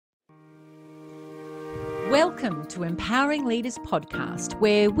Welcome to Empowering Leaders Podcast,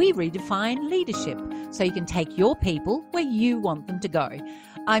 where we redefine leadership so you can take your people where you want them to go.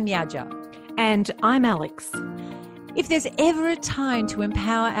 I'm Yaja. And I'm Alex. If there's ever a time to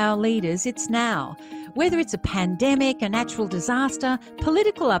empower our leaders, it's now. Whether it's a pandemic, a natural disaster,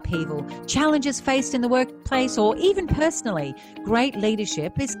 political upheaval, challenges faced in the workplace, or even personally, great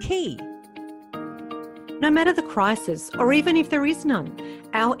leadership is key. No matter the crisis, or even if there is none,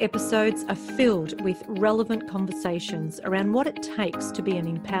 our episodes are filled with relevant conversations around what it takes to be an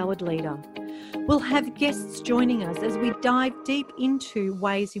empowered leader. We'll have guests joining us as we dive deep into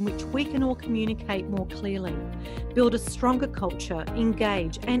ways in which we can all communicate more clearly, build a stronger culture,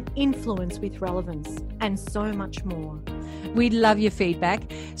 engage and influence with relevance, and so much more. We'd love your feedback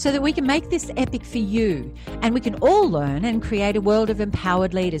so that we can make this epic for you and we can all learn and create a world of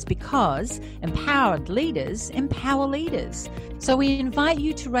empowered leaders, because empowered leaders empower leaders. So we invite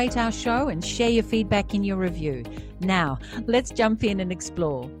you to rate our show and share your feedback in your review. Now, let's jump in and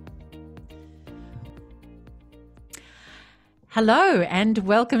explore. Hello and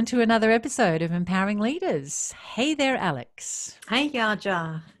welcome to another episode of Empowering Leaders. Hey there, Alex. Hey,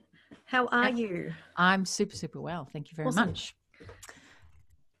 Yaja. How are you? I'm super well. Thank you very much.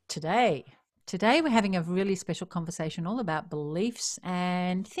 Today we're having a really special conversation all about beliefs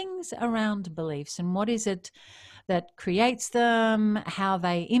and things around beliefs and what is it that creates them, how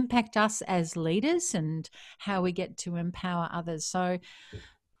they impact us as leaders, and how we get to empower others. So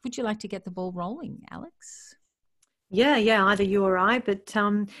would you like to get the ball rolling, Alex? Yeah, either you or I, but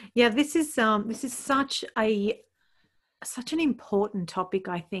this is such an important topic,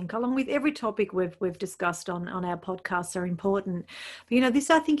 I think, along with every topic we've discussed on our podcasts are important. But, this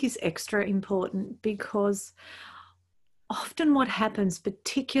I think is extra important because often what happens,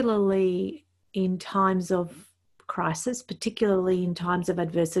 particularly in times of crisis, particularly in times of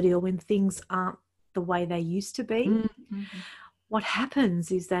adversity or when things aren't the way they used to be, what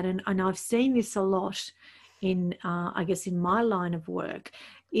happens is that, and I've seen this a lot in my line of work,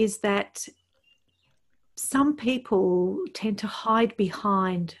 is that some people tend to hide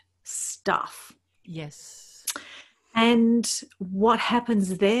behind stuff. Yes. And what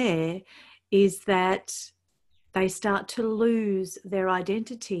happens there is that they start to lose their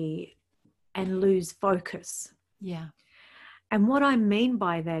identity and lose focus. Yeah. And what I mean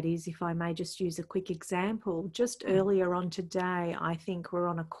by that is, if I may just use a quick example, just earlier on today, I think we're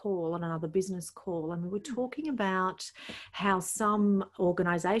on another business call, and we were talking about how some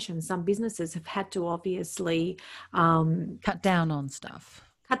organisations, some businesses have had to obviously cut down on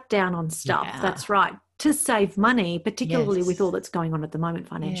stuff. Yeah. That's right. To save money, particularly with all that's going on at the moment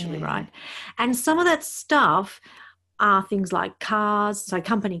financially, right? And some of that stuff are things like cars, so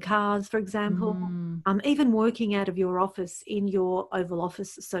company cars, for example, even working out of your office in your Oval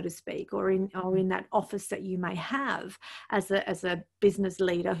Office, so to speak, or in that office that you may have as a business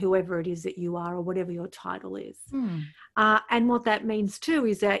leader, whoever it is that you are or whatever your title is. And what that means too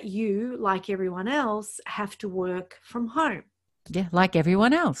is that you, like everyone else, have to work from home. Yeah, like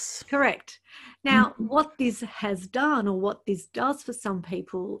everyone else. Correct. Now, what this has done, or what this does for some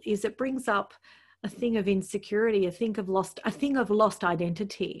people, is it brings up a thing of insecurity, a thing of lost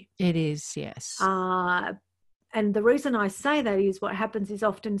identity. It is, yes. And the reason I say that is what happens is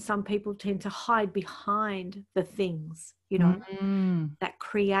often some people tend to hide behind the things, that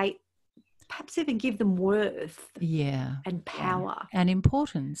create, perhaps even give them worth. And power. And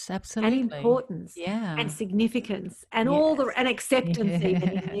importance, absolutely. Yeah. And significance and and acceptance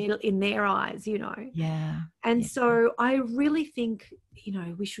even in their eyes, Yeah. And so I really think,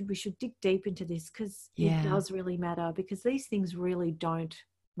 we should dig deep into this, because it does really matter, because these things really don't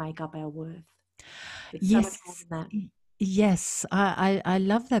make up our worth. It's so much more than that. Yes, I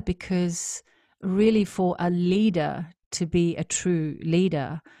love that, because really for a leader to be a true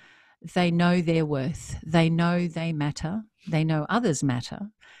leader, they know their worth. They know they matter. They know others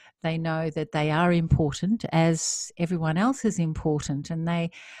matter. They know that they are important as everyone else is important. And they,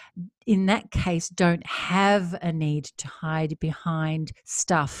 in that case, don't have a need to hide behind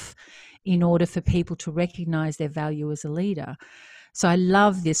stuff in order for people to recognize their value as a leader. So I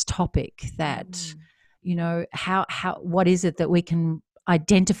love this topic that, what is it that we can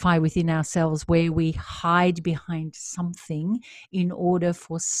identify within ourselves where we hide behind something in order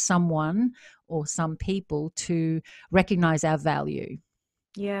for someone or some people to recognize our value.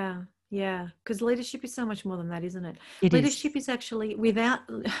 Yeah, because leadership is so much more than that, isn't it? Leadership is actually without,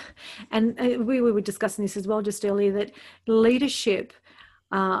 and we were discussing this as well just earlier, that leadership,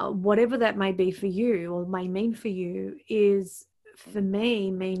 whatever that may be for you or may mean for you, is, for me,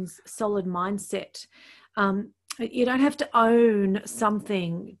 means solid mindset. You don't have to own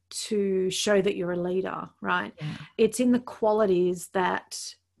something to show that you're a leader, right? Yeah. It's in the qualities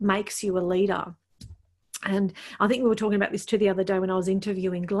that makes you a leader. And I think we were talking about this too the other day when I was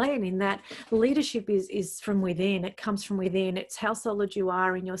interviewing Glenn, in that leadership is from within. It comes from within. It's how solid you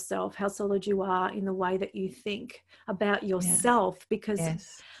are in yourself, how solid you are in the way that you think about yourself. Because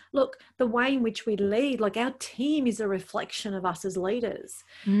Yes. look, the way in which we lead, like our team is a reflection of us as leaders.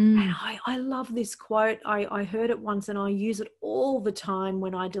 Mm. And I love this quote. I heard it once and I use it all the time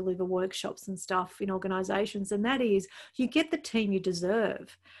when I deliver workshops and stuff in organizations. And that is, you get the team you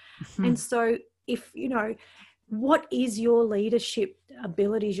deserve. And so if, what is your leadership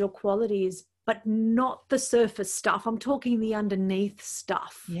abilities, your qualities, but not the surface stuff. I'm talking the underneath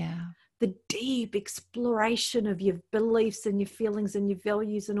stuff. Yeah. The deep exploration of your beliefs and your feelings and your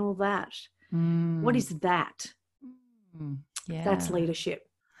values and all that. What is that? Yeah. That's leadership.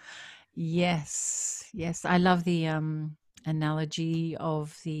 Yes. Yes. I love the analogy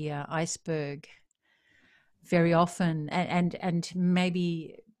of the iceberg. Very often, and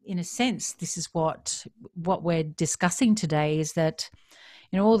maybe in a sense, this is what we're discussing today, is that,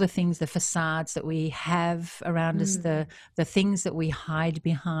 all the things, the facades that we have around us, the things that we hide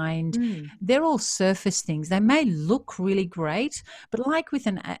behind, they're all surface things. They may look really great, but like with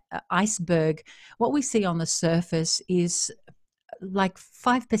an iceberg, what we see on the surface is like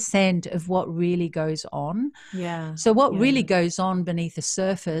 5% of what really goes on. Yeah. So what really goes on beneath the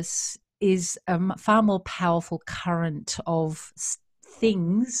surface is a far more powerful current of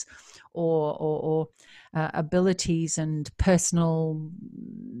things or abilities and personal,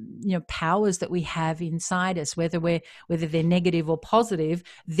 powers that we have inside us, whether they're negative or positive.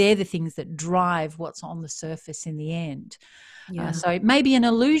 They're the things that drive what's on the surface in the end. So it may be an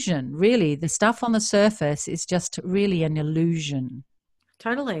illusion, really. The stuff on the surface is just really an illusion.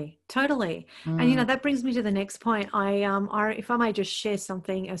 Totally. And that brings me to the next point. If I may just share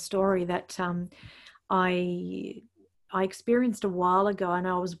a story that I experienced a while ago. And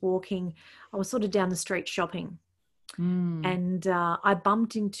I was sort of down the street shopping, and I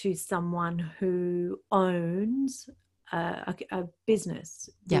bumped into someone who owns a business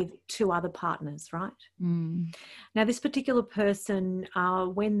with two other partners, right? Now, this particular person,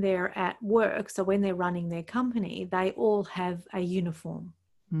 when they're at work, so when they're running their company, they all have a uniform.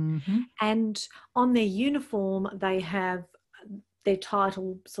 And on their uniform, they have their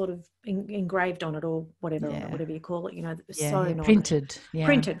title sort of engraved on it, or whatever you call it, sewn on printed. Yeah.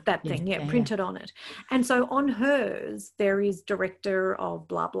 Printed, that thing, printed on it. And so on hers, there is director of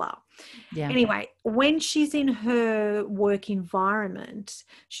blah, blah. Yeah. Anyway, when she's in her work environment,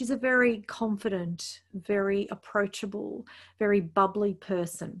 she's a very confident, very approachable, very bubbly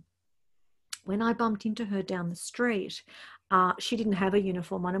person. When I bumped into her down the street, she didn't have a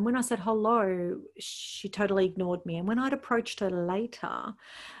uniform on. And when I said hello, she totally ignored me. And when I'd approached her later,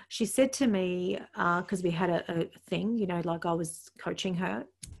 she said to me, because we had a thing, like I was coaching her.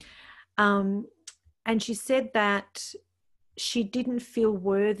 And she said that she didn't feel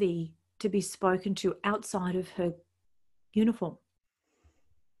worthy to be spoken to outside of her uniform.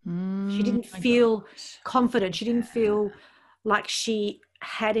 She didn't feel confident. She didn't feel like she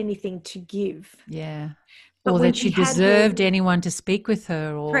had anything to give. Yeah. But or that she deserved anyone to speak with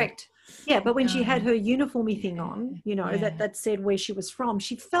her. Or correct. Yeah, but when she had her uniformy thing on, that said where she was from,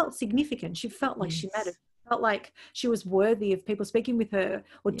 she felt significant. She felt like she mattered. Felt like she was worthy of people speaking with her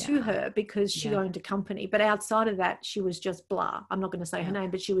or to her because she owned a company. But outside of that, she was just blah. I'm not going to say her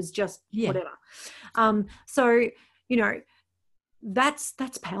name, but she was just whatever. So,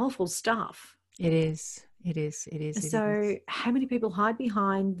 that's powerful stuff. It is. So how many people hide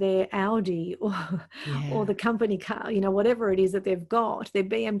behind their Audi or the company car, whatever it is that they've got, their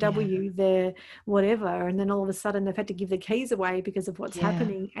BMW, their whatever, and then all of a sudden they've had to give their keys away because of what's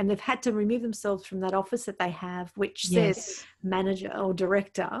happening, and they've had to remove themselves from that office that they have, which says manager or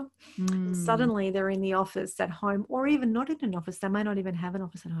director. Suddenly they're in the office at home, or even not in an office. They may not even have an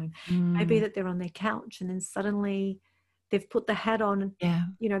office at home. Maybe that they're on their couch, and then suddenly they've put the hat on,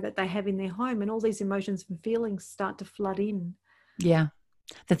 that they have in their home, and all these emotions and feelings start to flood in. Yeah,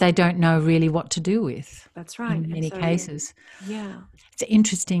 that they don't know really what to do with. That's right. In many cases. Yeah. It's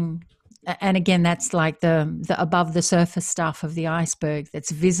interesting. And again, that's like the above the surface stuff of the iceberg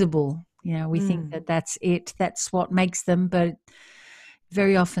that's visible. We think that that's it. That's what makes them. But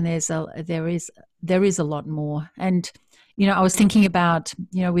very often there is a lot more. And, I was thinking about,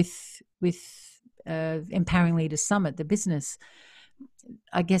 with Empowering Leaders Summit, the business,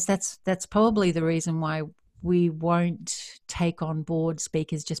 I guess that's probably the reason why we won't take on board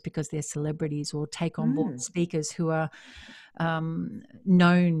speakers just because they're celebrities, or take on board speakers who are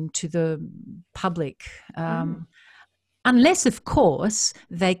known to the public. Unless, of course,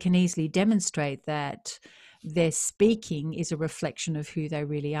 they can easily demonstrate that their speaking is a reflection of who they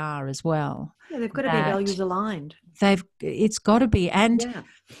really are as well. Yeah, they've got to be values aligned. It's got to be. And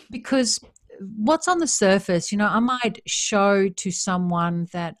because what's on the surface, I might show to someone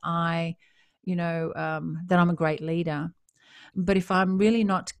that that I'm a great leader. But if I'm really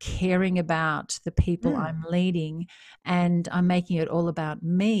not caring about the people I'm leading, and I'm making it all about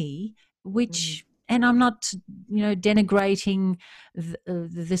me, and I'm not, denigrating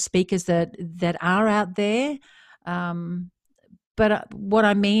the speakers that are out there. But what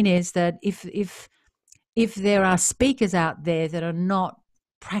I mean is that if there are speakers out there that are not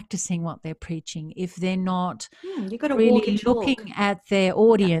practicing what they're preaching, if they're not really looking at their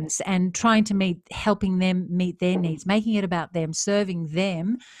audience and trying to helping them meet their needs, making it about them, serving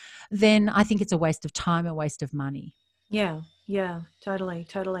them, then I think it's a waste of time, a waste of money. Yeah, totally.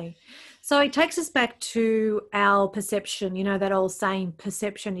 So it takes us back to our perception, that old saying,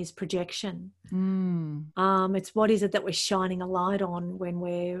 perception is projection. It's what is it that we're shining a light on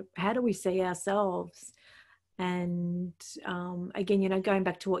how do we see ourselves? And again, going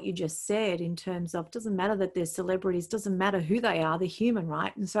back to what you just said in terms of, doesn't matter that they're celebrities, doesn't matter who they are, they're human,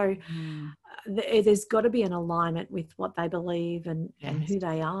 right? And so there's got to be an alignment with what they believe and who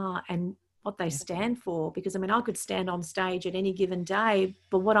they are and what they stand for. Because, I could stand on stage at any given day,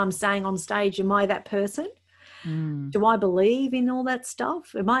 but what I'm saying on stage, am I that person? Do I believe in all that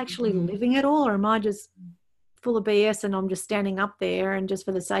stuff? Am I actually living it all, or am I just full of BS and I'm just standing up there and just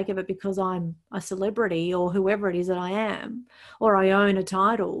for the sake of it because I'm a celebrity or whoever it is that I am, or I own a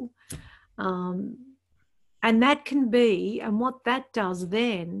title? And that can be, and what that does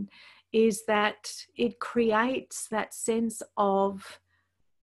then is that it creates that sense of,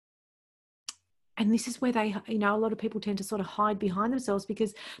 and this is where they, a lot of people tend to sort of hide behind themselves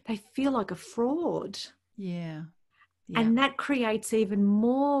because they feel like a fraud. Yeah. And that creates even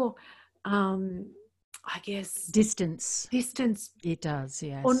more, I guess, distance. It does,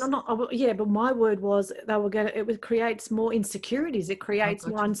 yes. Or but my word was it creates more insecurities. It creates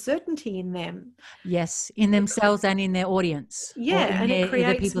more uncertainty in them. Yes, in themselves and in their audience. Yeah, and it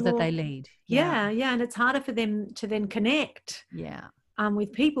creates the people that they lead. Yeah, and it's harder for them to then connect. Yeah.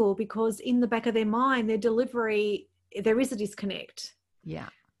 With people, because in the back of their mind, their delivery, there is a disconnect. Yeah.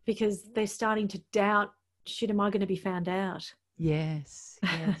 Because they're starting to doubt, shit, am I going to be found out? Yes.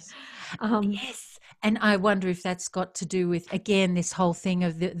 Yes. And I wonder if that's got to do with, again, this whole thing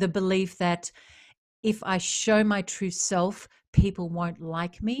of the belief that if I show my true self, people won't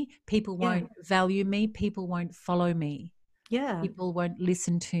like me, people won't value me, people won't follow me. Yeah. People won't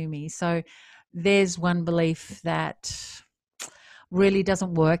listen to me. So there's one belief that really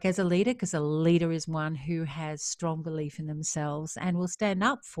doesn't work as a leader, because a leader is one who has strong belief in themselves and will stand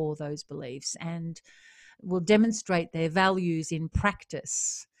up for those beliefs and will demonstrate their values in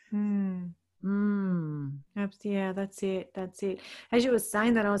practice. Yeah, that's it. As you were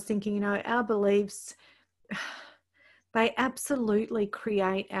saying that, I was thinking, our beliefs, they absolutely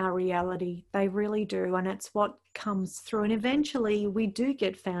create our reality. They really do. And it's what comes through. And eventually we do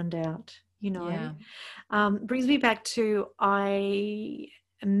get found out, brings me back to, I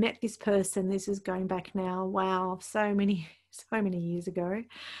met this person. This is going back now. Wow. So many years ago,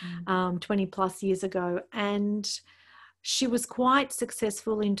 20 plus years ago. And she was quite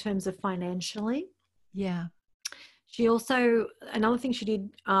successful in terms of financially. Yeah. She also, another thing she did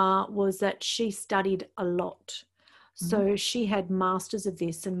was that she studied a lot. So she had masters of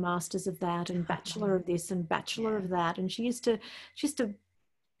this and masters of that and bachelor of this and bachelor of that. And she used to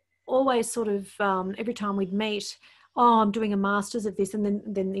always sort of, every time we'd meet, I'm doing a master's of this. And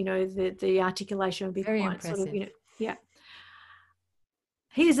then the articulation would be very quite impressive. sort of, yeah.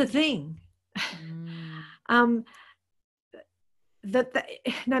 Here's the thing. That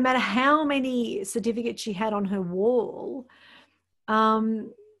no matter how many certificates she had on her wall,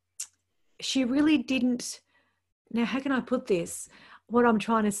 she really didn't. Now, how can I put this? What I'm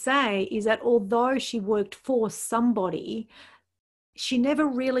trying to say is that although she worked for somebody, she never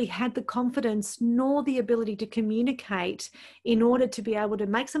really had the confidence nor the ability to communicate in order to be able to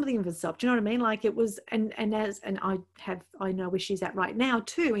make something of herself. Do you know what I mean? Like it was, and I know where she's at right now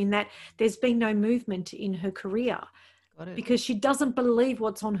too, in that there's been no movement in her career. Because she doesn't believe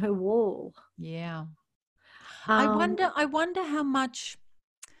what's on her wall. Yeah. I wonder how much,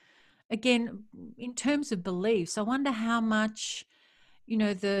 again, in terms of beliefs, I wonder how much,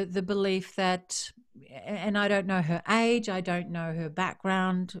 the belief that, and I don't know her age, I don't know her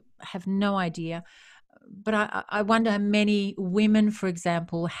background, I have no idea, But I wonder how many women, for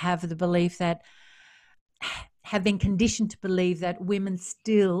example, have the belief that, have been conditioned to believe that women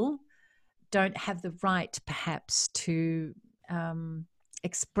still don't have the right, perhaps, to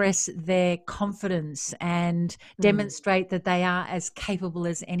express their confidence and demonstrate that they are as capable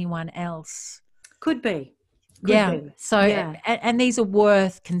as anyone else. Could be. Yeah. So, and these are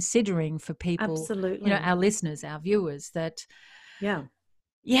worth considering for people, absolutely, our listeners, our viewers, that,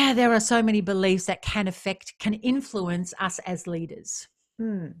 yeah, there are so many beliefs that can influence us as leaders.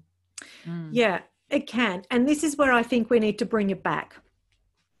 Yeah, it can. And this is where I think we need to bring it back.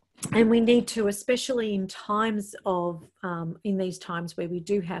 And we need to, especially in times of, in these times where we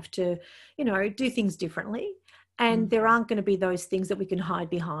do have to, do things differently. And there aren't going to be those things that we can hide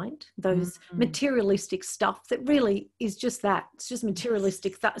behind, those materialistic stuff that really is just that. It's just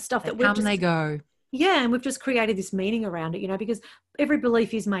materialistic stuff that they go. Yeah, and we've just created this meaning around it, because every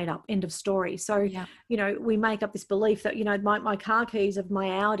belief is made up, end of story. So, we make up this belief that, my car keys of my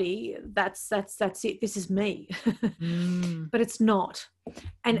Audi, that's it. This is me. But it's not.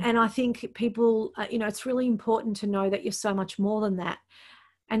 And I think people, it's really important to know that you're so much more than that.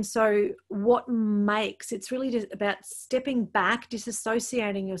 And so it's really just about stepping back,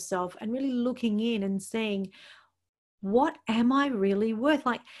 disassociating yourself and really looking in and seeing, what am I really worth?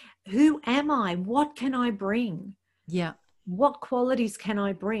 Like, who am I? What can I bring? Yeah. What qualities can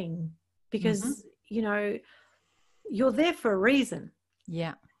I bring? Because, you're there for a reason.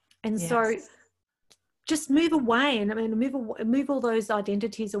 Yeah. And so just move away and move all those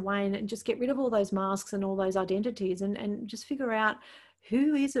identities away and just get rid of all those masks and all those identities and just figure out,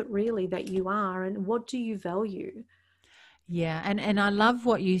 who is it really that you are and what do you value? Yeah. And I love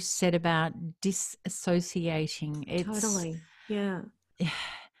what you said about disassociating. Totally. Yeah.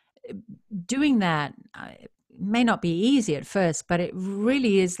 Doing that may not be easy at first, but it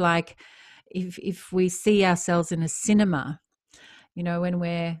really is like if we see ourselves in a cinema, when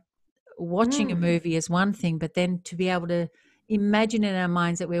we're watching a movie is one thing, but then to be able to imagine in our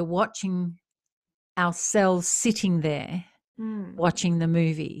minds that we're watching ourselves sitting there watching the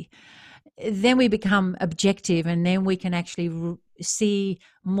movie, then we become objective and then we can actually see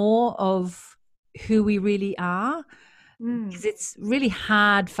more of who we really are. Because it's really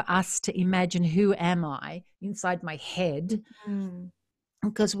hard for us to imagine who am I inside my head,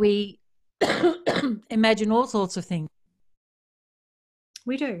 because we imagine all sorts of things.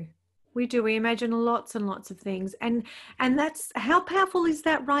 We do. We imagine lots and lots of things. And that's, how powerful is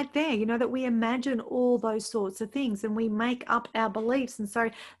that right there? That we imagine all those sorts of things and we make up our beliefs. And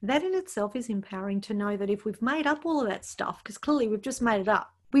so that in itself is empowering to know that if we've made up all of that stuff, because clearly we've just made it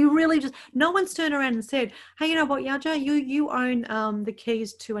up. We really just, no one's turned around and said, hey, you know what, Yaja, you own the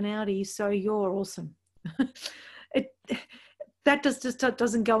keys to an Audi, so you're awesome. That just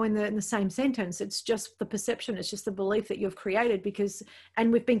doesn't go in the same sentence. It's just the perception. It's just the belief that you've created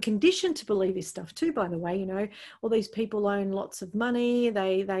and we've been conditioned to believe this stuff too, by the way. All these people own lots of money.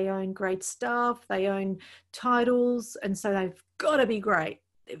 They own great stuff. They own titles. And so they've got to be great.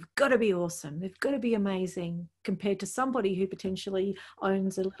 They've got to be awesome. They've got to be amazing compared to somebody who potentially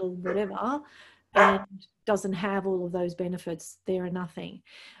owns a little whatever and doesn't have all of those benefits. They're nothing.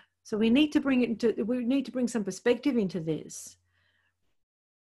 So we need to bring some perspective into this.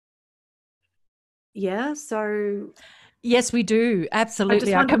 Yeah. So yes, we do.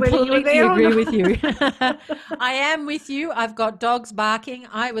 Absolutely. I completely agree with you. I am with you. I've got dogs barking.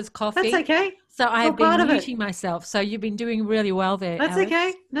 I was coughing. That's okay. So I have been muting myself. So you've been doing really well there. That's Alex.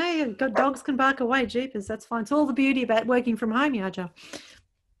 Okay. No, dogs can bark away. Jeepers. That's fine. It's all the beauty about working from home, Yaja.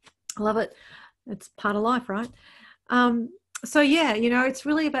 I love it. It's part of life, right? So yeah, it's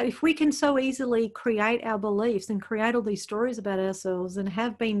really about, if we can so easily create our beliefs and create all these stories about ourselves and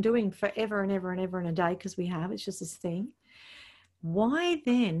have been doing forever and ever and ever and a day, because we have, it's just this thing. Why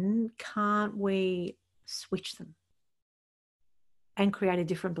then can't we switch them and create a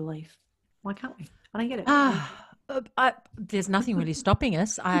different belief? Why can't we? I don't get it. There's nothing really stopping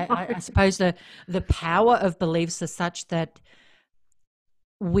us. I suppose the power of beliefs is such that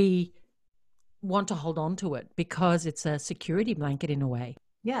we want to hold on to it because it's a security blanket in a way.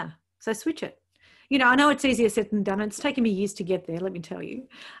 Yeah. So switch it. I know it's easier said than done. It's taken me years to get there, let me tell you.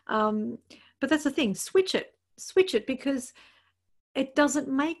 But that's the thing. Switch it because it doesn't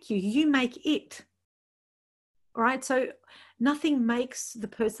make you. You make it. All right. So nothing makes the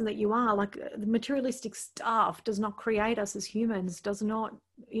person that you are. Like, the materialistic stuff does not create us as humans, does not,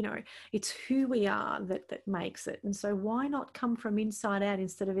 it's who we are that makes it. And so why not come from inside out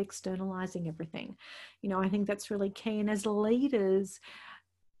instead of externalizing everything? I think that's really key. And as leaders,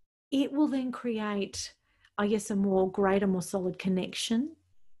 it will then create, I guess, a more greater, more solid connection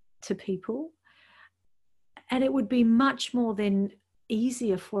to people. And it would be much more then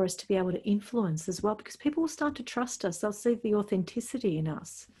easier for us to be able to influence as well, because people will start to trust us. They'll see the authenticity in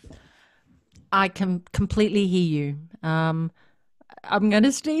us. I can completely hear you. I'm going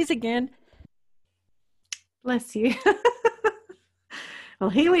to sneeze again. Bless you. Well,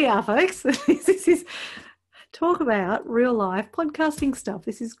 here we are, folks. This is talk about real life podcasting stuff.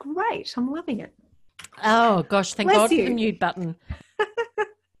 This is great. I'm loving it. Oh, gosh. Thank Bless God you. for the mute button.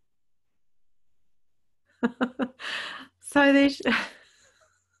 So there's...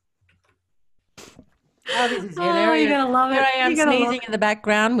 Oh, this is hilarious. You're going to love it. Here I am sneezing in the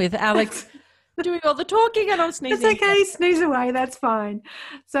background with Alex doing all the talking and I'm sneezing. It's okay. Sneeze away. That's fine.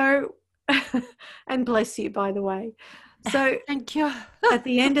 So, and bless you, by the way. So thank you. At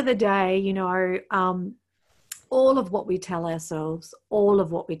the end of the day, you know, all of what we tell ourselves,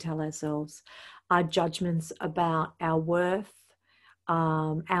 are judgments about our worth,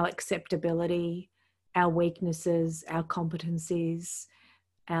 our acceptability, our weaknesses, our competencies,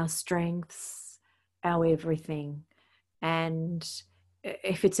 our strengths, our everything. And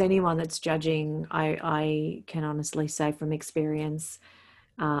if it's anyone that's judging, I can honestly say from experience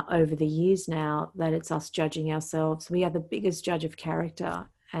over the years now that it's us judging ourselves. We are the biggest judge of character.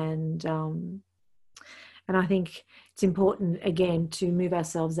 And I think it's important, again, to move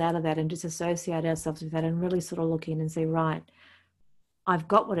ourselves out of that and disassociate ourselves with that and really sort of look in and say, right, I've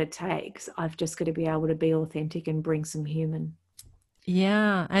got what it takes. I've just got to be able to be authentic and bring some human.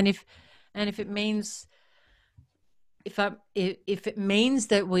 Yeah. And if it means, if it means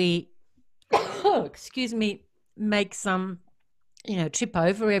that we, excuse me, make some, trip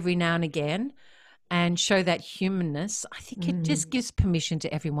over every now and again and show that humanness, I think it just gives permission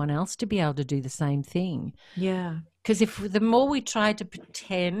to everyone else to be able to do the same thing. Yeah. Because the more we try to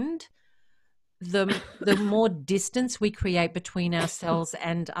pretend, the more distance we create between ourselves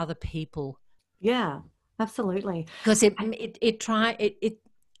and other people. Yeah, absolutely. Because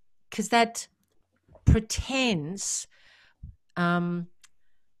because that pretense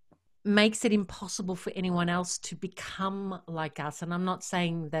makes it impossible for anyone else to become like us. And I'm not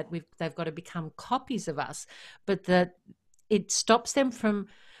saying that they've got to become copies of us, but that it stops them from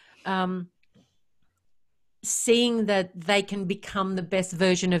seeing that they can become the best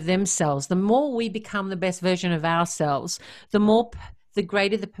version of themselves. The more we become the best version of ourselves, the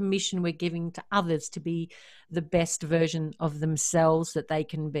greater the permission we're giving to others to be the best version of themselves that they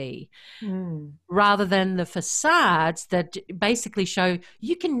can be, rather than the facades that basically show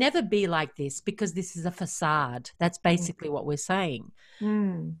you can never be like this because this is a facade. That's basically what we're saying.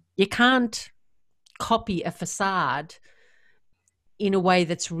 You can't copy a facade in a way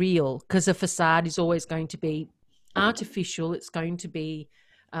that's real, because a facade is always going to be artificial. It's going to be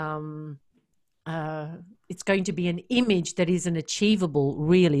an image that isn't achievable,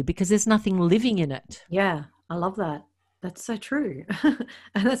 really, because there's nothing living in it. Yeah, I love that. That's so true.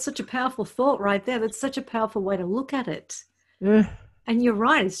 And that's such a powerful thought right there. That's such a powerful way to look at it. And you're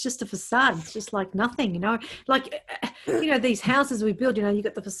right. It's just a facade. It's just like nothing, like, these houses we build, you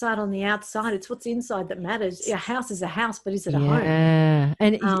got the facade on the outside. It's what's inside that matters. A house is a house, but is it a home? Yeah.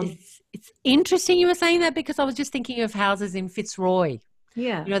 And it's interesting you were saying that, because I was just thinking of houses in Fitzroy.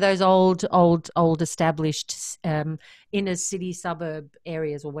 Yeah. Those old established inner city suburb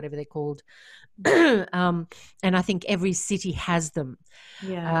areas, or whatever they're called. And I think every city has them.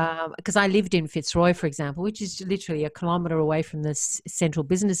 Yeah. Because I lived in Fitzroy, for example, which is literally 1 kilometre away from the central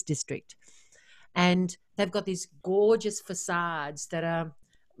business district. And they've got these gorgeous facades that are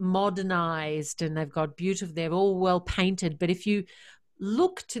modernised, and they've got they're all well painted. But if you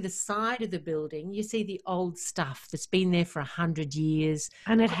look to the side of the building, you see the old stuff that's been there for 100 years.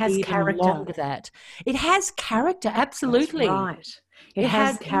 And it has character. Longer that. It has character, absolutely. That's right. It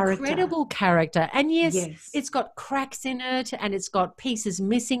has incredible character. And yes, it's got cracks in it and it's got pieces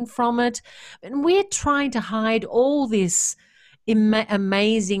missing from it. And we're trying to hide all this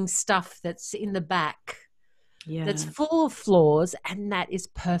amazing stuff that's in the back. Yeah. That's full of flaws, and that is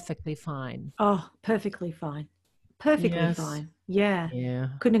perfectly fine. Oh, perfectly fine. Perfectly fine. Yeah.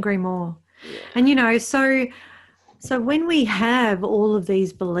 Couldn't agree more. Yeah. And so when we have all of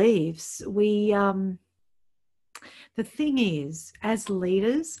these beliefs, we the thing is, as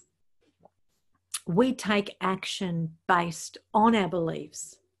leaders, we take action based on our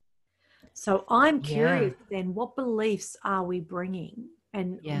beliefs. So I'm curious then, what beliefs are we bringing,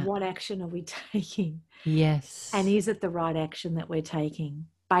 and what action are we taking? Yes. And is it the right action that we're taking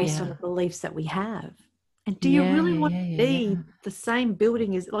based on the beliefs that we have? And do you really want to be the same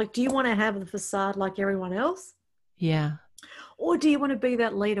building as, like, do you want to have the facade like everyone else? Yeah. Or do you want to be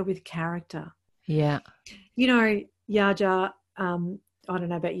that leader with character? Yeah. Yaja, I don't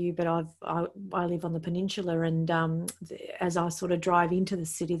know about you, but I live on the peninsula, and as I sort of drive into the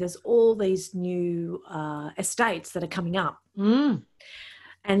city, there's all these new estates that are coming up.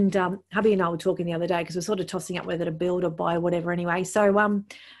 And hubby and I were talking the other day because we're sort of tossing up whether to build or buy or whatever anyway. So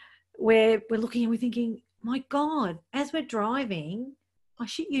we're looking and we're thinking, my God, as we're driving, I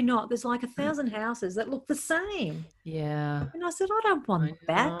shit you not, there's like 1,000 houses that look the same. Yeah. And I said, I don't want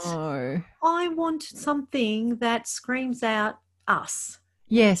that. I want something that screams out us.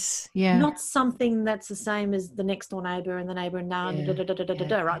 Yes. Yeah. Not something that's the same as the next door neighbour and the neighbour and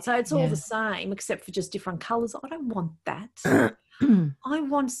right? So it's all the same except for just different colours. I don't want that. I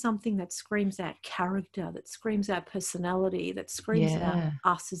want something that screams out character, that screams out personality, that screams out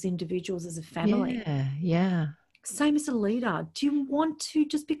us as individuals, as a family. Yeah. Same as a leader. Do you want to,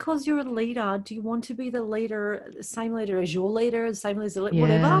 just because you're a leader, do you want to be the leader, the same leader as your leader, the same as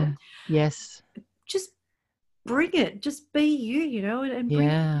whatever? Yes. Just bring it. Just be you, and bring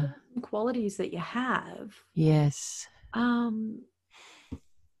the qualities that you have. Yes. And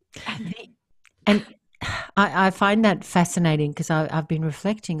I find that fascinating because I've been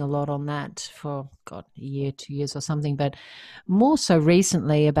reflecting a lot on that for, a year, 2 years or something, but more so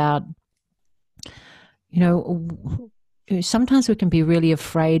recently about, sometimes we can be really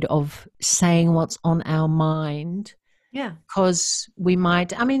afraid of saying what's on our mind. Yeah. Because we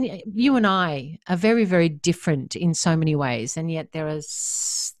might, you and I are very, very different in so many ways, and yet there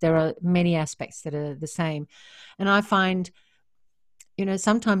are many aspects that are the same. And I find,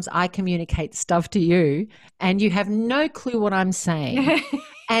 sometimes I communicate stuff to you and you have no clue what I'm saying.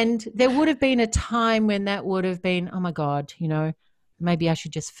 And there would have been a time when that would have been, oh my God, maybe I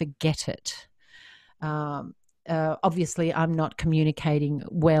should just forget it. Obviously I'm not communicating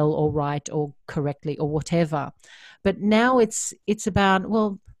well or right or correctly or whatever. But now it's about,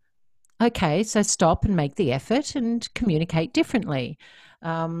 well, okay, so stop and make the effort and communicate differently.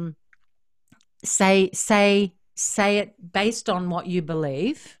 Say it based on what you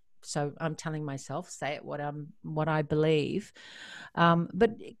believe. So I'm telling myself, say it what I believe,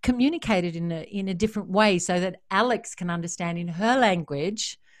 but communicate it in a different way so that Alex can understand in her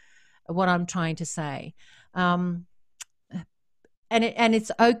language what I'm trying to say. And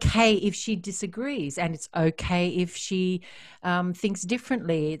it's okay if she disagrees, and it's okay if she thinks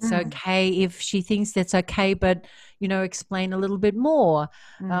differently. It's okay if she thinks that's okay, but explain a little bit more.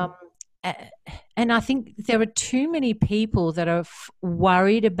 And I think there are too many people that are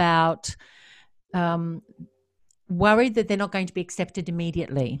worried about, worried that they're not going to be accepted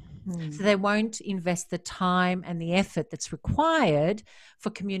immediately. So they won't invest the time and the effort that's required for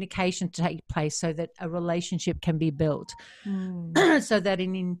communication to take place so that a relationship can be built, so that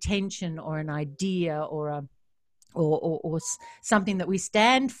an intention or an idea or something that we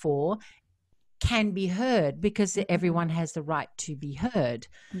stand for can be heard, because everyone has the right to be heard.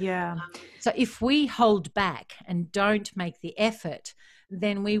 Yeah. So if we hold back and don't make the effort,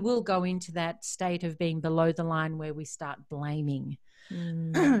 then we will go into that state of being below the line where we start blaming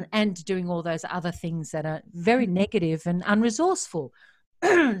and doing all those other things that are very negative and unresourceful.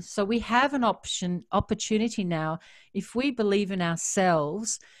 So we have an opportunity now. If we believe in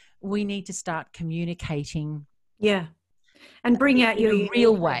ourselves, we need to start communicating. Yeah. And bring out your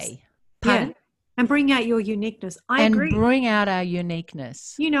real way. Pardon? Yeah. And bring out your uniqueness. I agree. And bring out our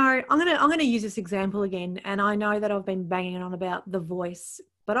uniqueness. I'm gonna use this example again, and I know that I've been banging on about The Voice,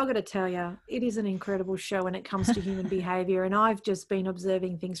 but I've got to tell you, it is an incredible show when it comes to human behavior, and I've just been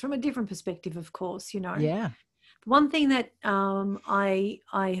observing things from a different perspective, of course. Yeah. One thing that I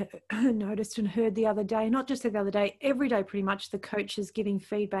noticed and heard the other day, not just the other day, every day pretty much, the coaches giving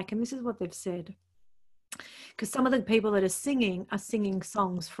feedback, and this is what they've said, because some of the people that are singing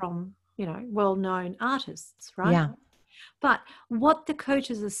songs from well-known artists, right? Yeah. But what the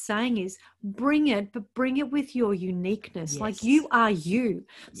coaches are saying is bring it with your uniqueness. Yes. Like, you are you.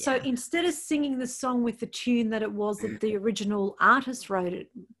 Yeah. So instead of singing the song with the tune that it was that the original artist wrote it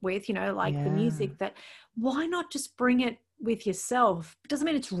with, the music, that why not just bring it with yourself? It doesn't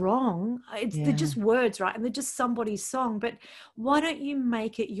mean it's wrong. They're just words, right? And they're just somebody's song. But why don't you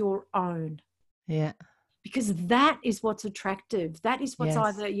make it your own? Yeah. Because that is what's attractive. That is what's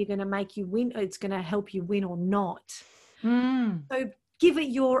either you're going to make you win, or it's going to help you win or not. So give it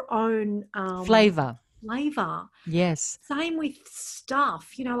your own flavor. Yes. Same with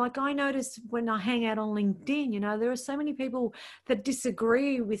stuff. Like I notice when I hang out on LinkedIn, there are so many people that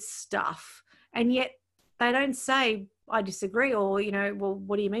disagree with stuff, and yet they don't say, I disagree, or, well,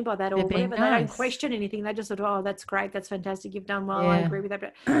 what do you mean by that? Or whatever. Nice. They don't question anything. They just sort of, oh, that's great. That's fantastic. You've done well. I agree with that.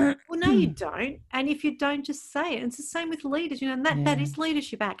 But, well, no, you don't. And if you don't, just say it. And it's the same with leaders, and that is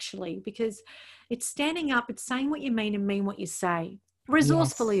leadership, actually, because it's standing up, it's saying what you mean and mean what you say.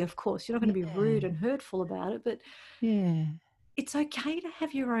 resourcefully, Yes. of course. You're not going to be rude and hurtful about it, but Yeah. it's okay to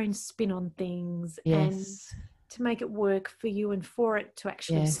have your own spin on things and Yes. to make it work for you and for it to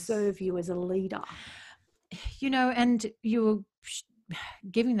actually Yes. serve you as a leader. And you were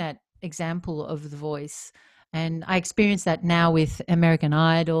giving that example of The Voice, and I experience that now with American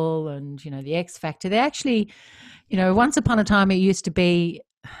Idol and, the X Factor. They actually, once upon a time, it used to be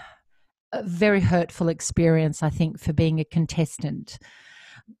a very hurtful experience, I think, for being a contestant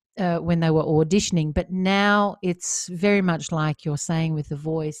when they were auditioning. But now it's very much like you're saying with The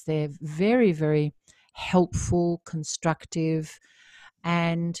Voice. They're very, very helpful, constructive,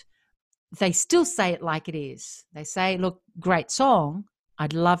 and they still say it like it is. They say, look, great song.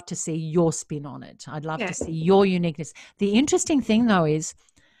 I'd love to see your spin on it. I'd love to see your uniqueness. The interesting thing, though, is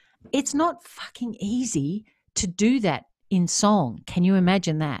it's not fucking easy to do that in song. Can you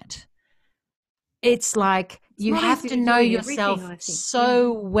imagine that? It's like you have to know yourself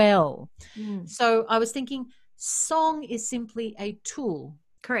so well. So I was thinking song is simply a tool.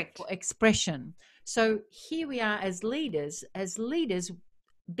 Correct. For expression. So here we are as leaders.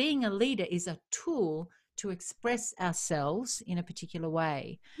 Being a leader is a tool to express ourselves in a particular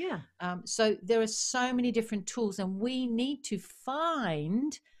way. Yeah. So there are so many different tools, and we need to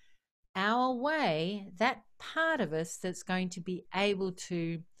find our way, that part of us that's going to be able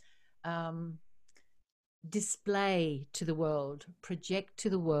to display to the world, project to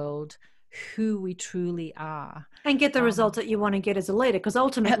the world who we truly are. And get the results that you want to get as a leader, because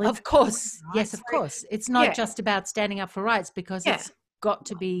ultimately... Of course. Right? Yes, of course. It's not just about standing up for rights, because it's got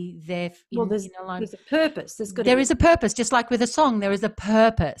to be there there's a purpose. There is a purpose, just like with a song, there is a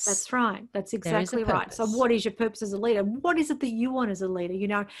purpose. That's right. That's exactly right. So what is your purpose as a leader? What is it that you want as a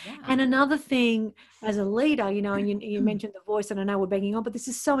leader, And another thing as a leader, and you mentioned The Voice, and I know we're banging on, but this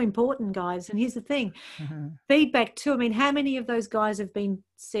is so important, guys. And here's the thing. Feedback too. I mean, how many of those guys have been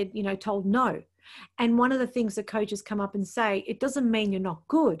said, told no? And one of the things that coaches come up and say, it doesn't mean you're not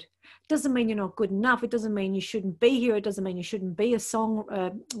good. It doesn't mean you're not good enough. It doesn't mean you shouldn't be here. It doesn't mean you shouldn't be a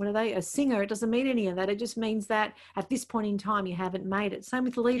singer. It doesn't mean any of that. It just means that at this point in time, you haven't made it. Same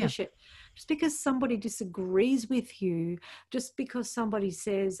with leadership. Just because somebody disagrees with you, just because somebody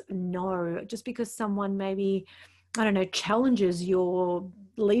says no, just because someone maybe, challenges your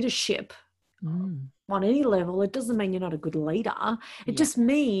leadership on any level, it doesn't mean you're not a good leader. It just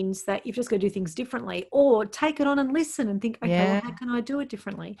means that you've just got to do things differently, or take it on and listen and think, okay, well, how can I do it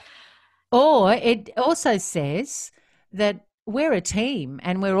differently? Or it also says that we're a team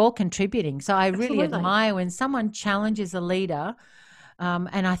and we're all contributing. So I really admire when someone challenges a leader,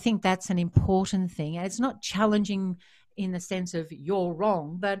 and I think that's an important thing. And it's not challenging in the sense of you're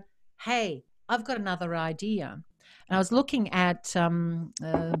wrong, but hey, I've got another idea. And I was looking at just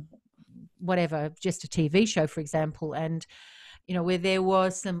a TV show, for example, and where there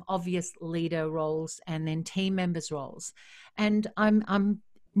was some obvious leader roles and then team members roles, and I'm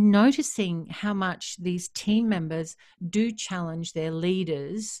noticing how much these team members do challenge their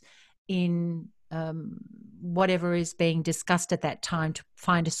leaders in whatever is being discussed at that time to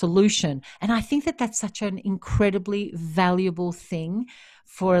find a solution. And I think that that's such an incredibly valuable thing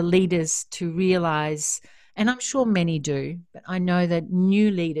for leaders to realize. And I'm sure many do, but I know that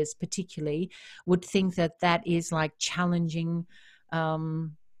new leaders particularly would think that that is like challenging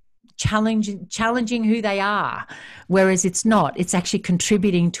who they are, whereas it's not. It's actually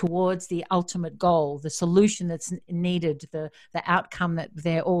contributing towards the ultimate goal, the solution that's needed, the outcome that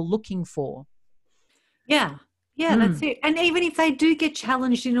they're all looking for. Yeah, that's it. And even if they do get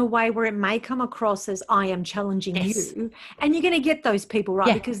challenged in a way where it may come across as I am challenging you, and you're going to get those people,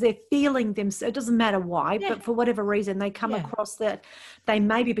 right? Because they're feeling themselves. It doesn't matter why, but for whatever reason, they come across that they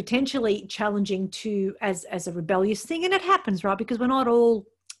may be potentially challenging to as a rebellious thing. And it happens, right? Because we're not all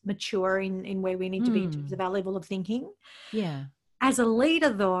mature in where we need to be in terms of our level of thinking. Yeah. As a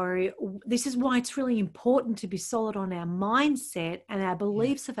leader, though, this is why it's really important to be solid on our mindset and our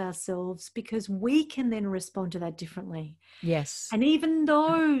beliefs of ourselves, because we can then respond to that differently. Yes. And even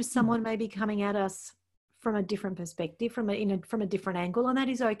though someone may be coming at us from a different perspective, from a different angle, and that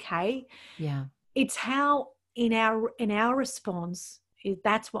is okay. Yeah. It's how in our response,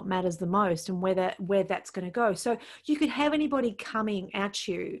 that's what matters the most, and where that's going to go. So you could have anybody coming at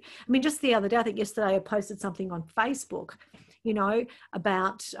you. I mean, just the other day, I think yesterday, I posted something on Facebook,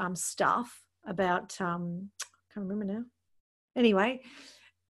 about stuff about, I can't remember now. Anyway,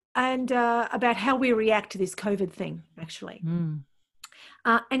 and about how we react to this COVID thing, actually.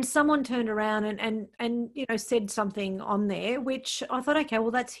 And someone turned around and said something on there, which I thought, okay, well,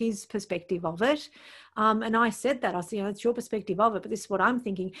 that's his perspective of it. And I said that. I said, it's your perspective of it, but this is what I'm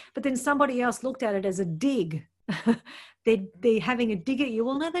thinking. But then somebody else looked at it as a dig. they're having a dig at you.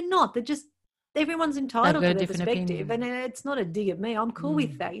 Well, no, they're not. They're just, everyone's entitled to their perspective, and it's not a dig at me. I'm cool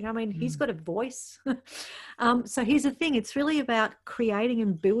with that. You know, I mean, he's got a voice. So here's the thing: it's really about creating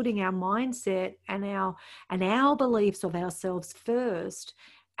and building our mindset and our beliefs of ourselves first,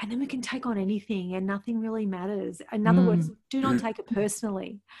 and then we can take on anything, and nothing really matters. In other words, do not take it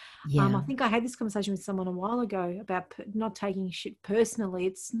personally. I think I had this conversation with someone a while ago about not taking shit personally.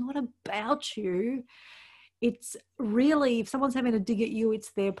 It's not about you. It's really, if someone's having a dig at you, it's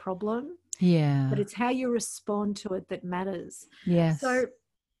their problem. Yeah. But it's how you respond to it that matters. Yes. So,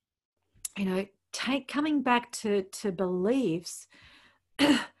 you know, coming back to beliefs,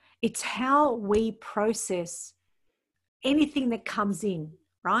 it's how we process anything that comes in,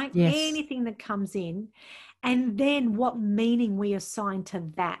 right? Yes. Anything that comes in, and then what meaning we assign to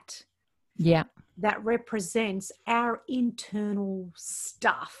that. Yeah. That represents our internal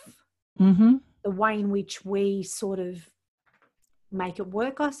stuff. Mm-hmm. The way in which we sort of make it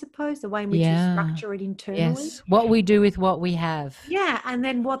work, I suppose, the way in which we structure it internally. Yes. What we do with what we have. Yeah. And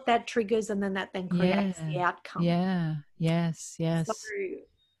then what that triggers, and then that creates the outcome. Yeah. Yes. Yes. So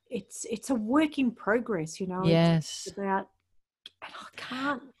it's a work in progress, you know. Yes. It's about, and I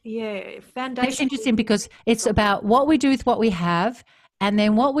can't, foundation. That's interesting because it's about what we do with what we have, and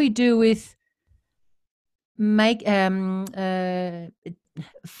then what we do with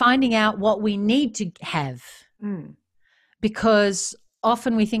finding out what we need to have. Because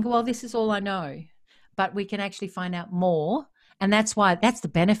often we think, well, this is all I know, but we can actually find out more. And that's the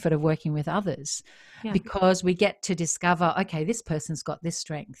benefit of working with others, because we get to discover, okay, this person's got this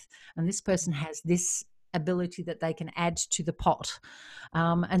strength and this person has this ability that they can add to the pot.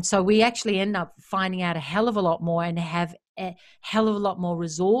 And so we actually end up finding out a hell of a lot more and have a hell of a lot more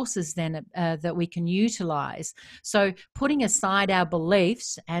resources then that we can utilize. So putting aside our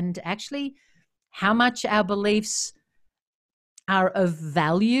beliefs, and actually how much our beliefs are of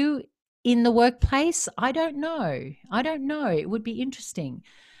value in the workplace, I don't know. It would be interesting.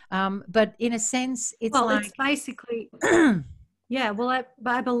 But in a sense, it's it's basically,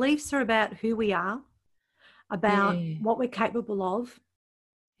 our beliefs are about who we are, about what we're capable of,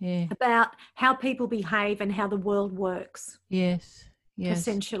 about how people behave and how the world works. Yes.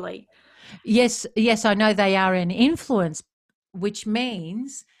 Essentially. Yes, I know they are an influence, which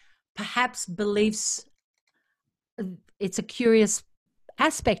means perhaps beliefs, it's a curious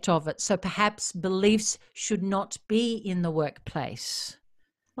aspect of it. So perhaps beliefs should not be in the workplace.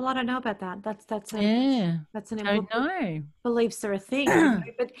 Well, I don't know about that. That's an I don't know. Beliefs are a thing, you know?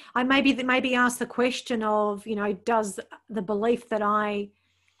 But I maybe ask the question of, you know, does the belief that I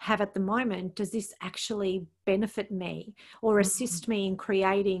have at the moment, does this actually benefit me or assist me in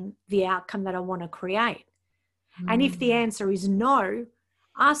creating the outcome that I want to create? And if the answer is no,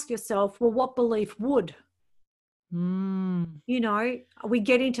 ask yourself, well, what belief would? You know, we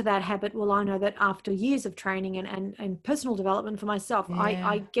get into that habit. Well, I know that after years of training and personal development for myself,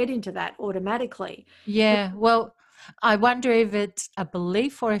 I get into that automatically. Yeah. Well, I wonder if it's a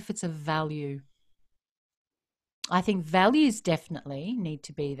belief or if it's a value. I think values definitely need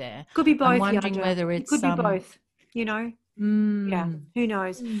to be there. Could be both. I'm wondering whether it could be both, you know. Yeah, who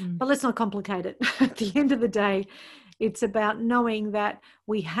knows? But let's not complicate it. At the end of the day, it's about knowing that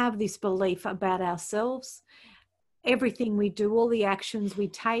we have this belief about ourselves. Everything we do, all the actions we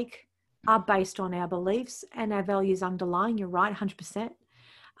take are based on our beliefs and our values underlying. You're right, 100%.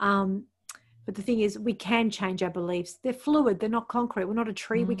 But the thing is, we can change our beliefs. They're fluid. They're not concrete. We're not a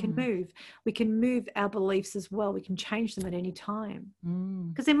tree. We can move. We can move our beliefs as well. We can change them at any time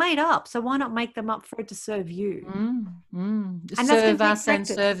because they're made up. So why not make them up for it to serve you? And serve us and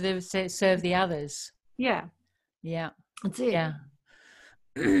serve the others. Yeah. That's it. Yeah.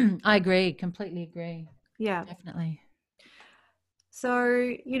 I agree. Completely agree. Yeah. Definitely.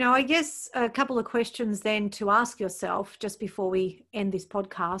 So, you know, I guess a couple of questions then to ask yourself just before we end this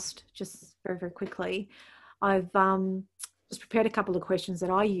podcast, just very, very quickly. I've just prepared a couple of questions that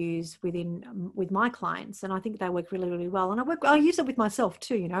I use with my clients, and I think they work really, really well. And I use it with myself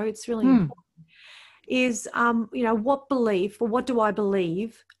too, you know, it's really important. Is, you know, what belief or what do I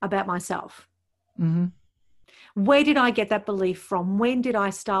believe about myself? Where did I get that belief from? When did I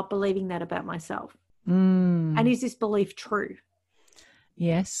start believing that about myself? And is this belief true?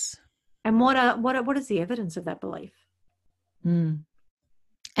 Yes. And what is the evidence of that belief?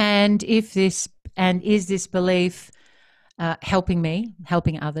 And is this belief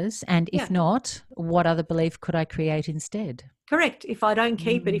helping others? And if not, what other belief could I create instead? Correct. If I don't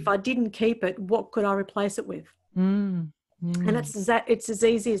keep it, if I didn't keep it, what could I replace it with? And it's as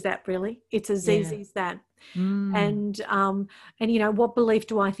easy as that, really. It's as easy as that. And you know, what belief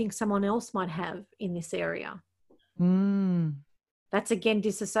do I think someone else might have in this area? Mm. That's again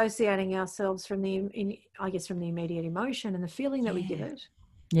disassociating ourselves from the immediate emotion and the feeling that we give it,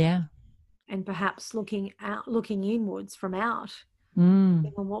 Yeah. and perhaps looking inwards from out.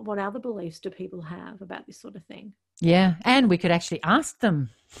 Mm. And what other beliefs do people have about this sort of thing? Yeah. And we could actually ask them.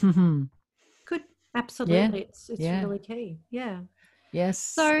 Could, absolutely. Yeah. It's really key. Yeah. Yes.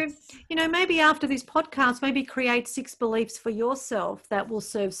 So, maybe after this podcast, maybe create 6 beliefs for yourself that will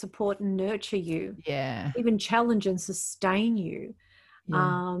serve, support, and nurture you. Yeah. Even challenge and sustain you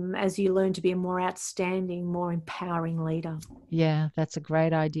as you learn to be a more outstanding, more empowering leader. Yeah, that's a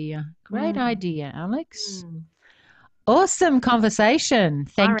great idea. Great idea, Alex. Mm. Awesome conversation.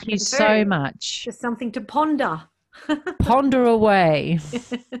 Thank you so much. Just something to ponder. Ponder away.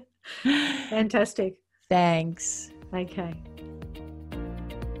 Fantastic. Thanks. Okay.